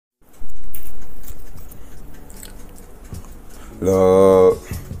Look,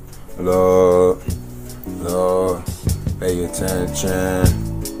 look, look, pay attention,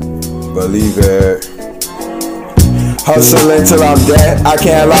 believe it. Hustling till I'm dead, I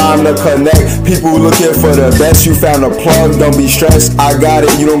can't lie, I'm the connect. People looking for the best, you found a plug, don't be stressed. I got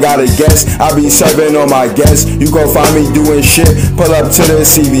it, you don't gotta guess. I be serving on my guests, you gon' find me doing shit. Pull up to the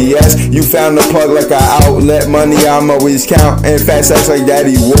CVS, you found the plug like an outlet. Money I'm always counting, fat stacks like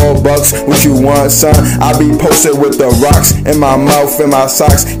Daddy Warbucks. What you want, son? I be posted with the rocks in my mouth, in my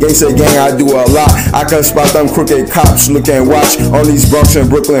socks. Gangsta gang, I do a lot. I can spot them crooked cops, look and watch on these Bronx and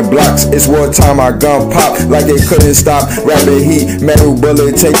Brooklyn blocks. It's wartime, I gun pop like it couldn't stop. Rapid heat, metal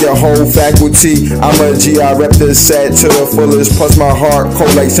bullet, take your whole faculty. I'm a G, I rep this set to the fullest. Plus my heart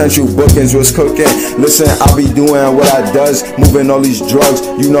cold like central bookings was cooking. Listen, I be doing what I does, moving all these drugs.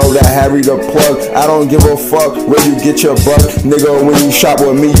 You know that Harry the plug. I don't give a fuck where you get your buck, nigga. When you shop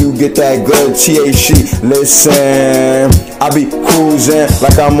with me, you get that good THC. Listen, I be cruising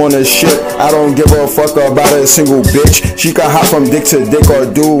like I'm on a ship. I don't give a fuck about a single bitch. She can hop from dick to dick or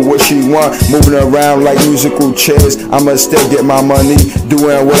do what she want, moving around like musical chairs. I'ma still get my money,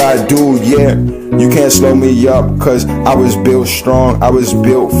 doing what I do, yeah. You can't slow me up, cause I was built strong. I was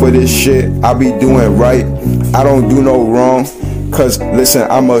built for this shit. I be doing right, I don't do no wrong. Cause listen,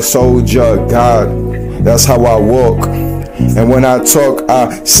 I'm a soldier of God, that's how I walk. And when I talk,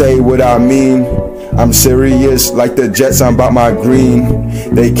 I say what I mean. I'm serious, like the Jets, I'm about my green.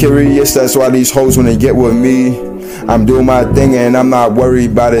 They curious, that's why these hoes when they get with me. I'm doing my thing and I'm not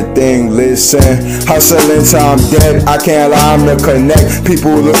worried about a thing. Listen, hustling till I'm dead, I can't lie, I'm the connect.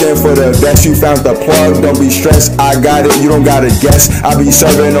 People looking for the best, you found the plug, don't be stressed. I got it, you don't gotta guess. I be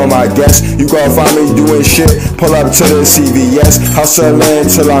serving on my guests, you gon' find me doing shit. Pull up to the CVS, hustling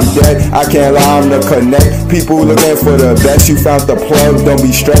till I'm dead, I can't lie, I'm the connect. People looking for the best, you found the plug, don't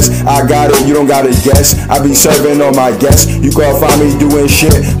be stressed. I got it, you don't gotta guess. I be serving on my guests, you gon' find me doing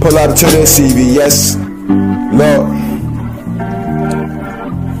shit. Pull up to the CVS. Look,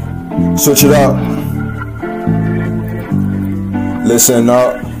 switch it up, listen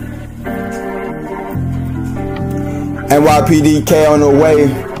up. NYPDK on the way,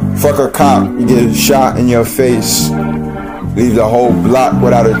 fuck a cop, you get shot in your face. Leave the whole block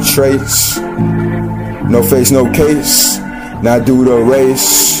without a trace. No face, no case, now do the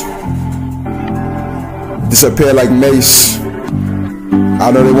race. Disappear like Mace.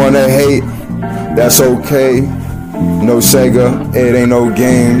 I know they wanna hate, that's okay. No Sega, it ain't no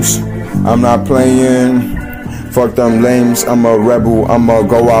games. I'm not playing. Fuck them lames. I'm a rebel. I'ma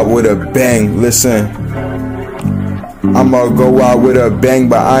go out with a bang. Listen, I'ma go out with a bang,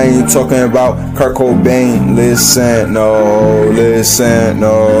 but I ain't talking about Kurt Cobain. Listen, no, listen,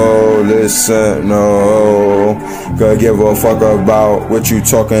 no, listen, no. Gonna give a fuck about what you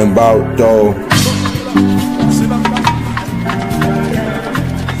talking about, though.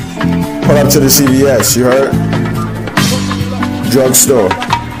 Pull up to the CVS, you heard? Drugstore.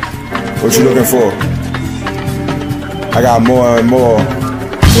 What you looking for? I got more and more,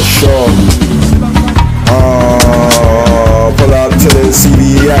 for sure. Pull up to the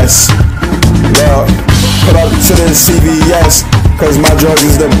CVS. Yeah, pull up to the CVS, cause my drug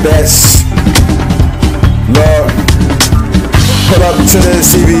is the best. Look, pull up to the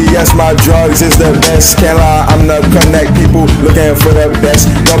CVS, my drugs is the best. Can't lie, I'm the connect. People looking for the best.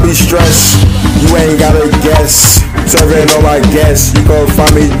 Don't be stressed, you ain't gotta guess. Serving on my guests, you gon'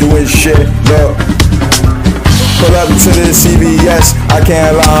 find me doing shit. Look, pull up to the CVS, I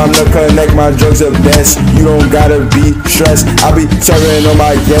can't lie, I'm the connect. My drugs are best, you don't gotta be stressed. I be serving on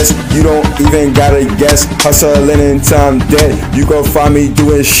my guests, you don't even gotta guess. Hustling until I'm dead, you gon' find me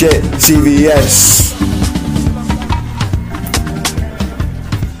doing shit. CVS.